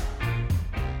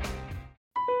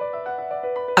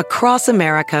 Across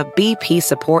America, BP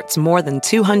supports more than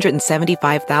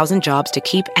 275,000 jobs to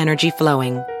keep energy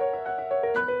flowing.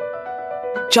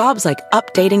 Jobs like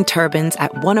updating turbines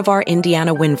at one of our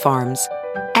Indiana wind farms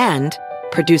and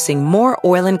producing more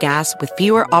oil and gas with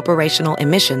fewer operational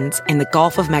emissions in the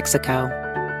Gulf of Mexico.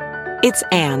 It's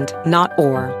and, not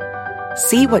or.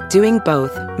 See what doing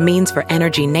both means for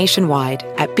energy nationwide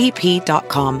at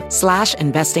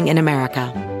bp.com/investing in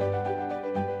America.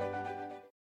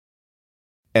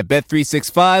 At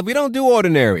Bet365, we don't do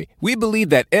ordinary. We believe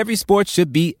that every sport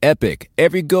should be epic.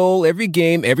 Every goal, every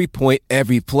game, every point,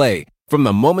 every play. From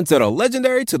the moments that are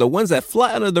legendary to the ones that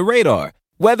fly under the radar.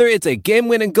 Whether it's a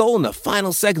game-winning goal in the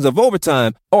final seconds of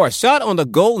overtime or a shot on the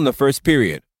goal in the first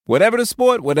period. Whatever the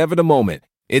sport, whatever the moment.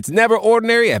 It's never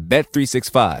ordinary at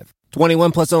Bet365.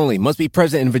 21 plus only. Must be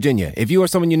present in Virginia. If you or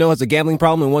someone you know has a gambling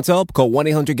problem and wants help, call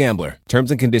 1-800-GAMBLER. Terms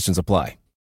and conditions apply.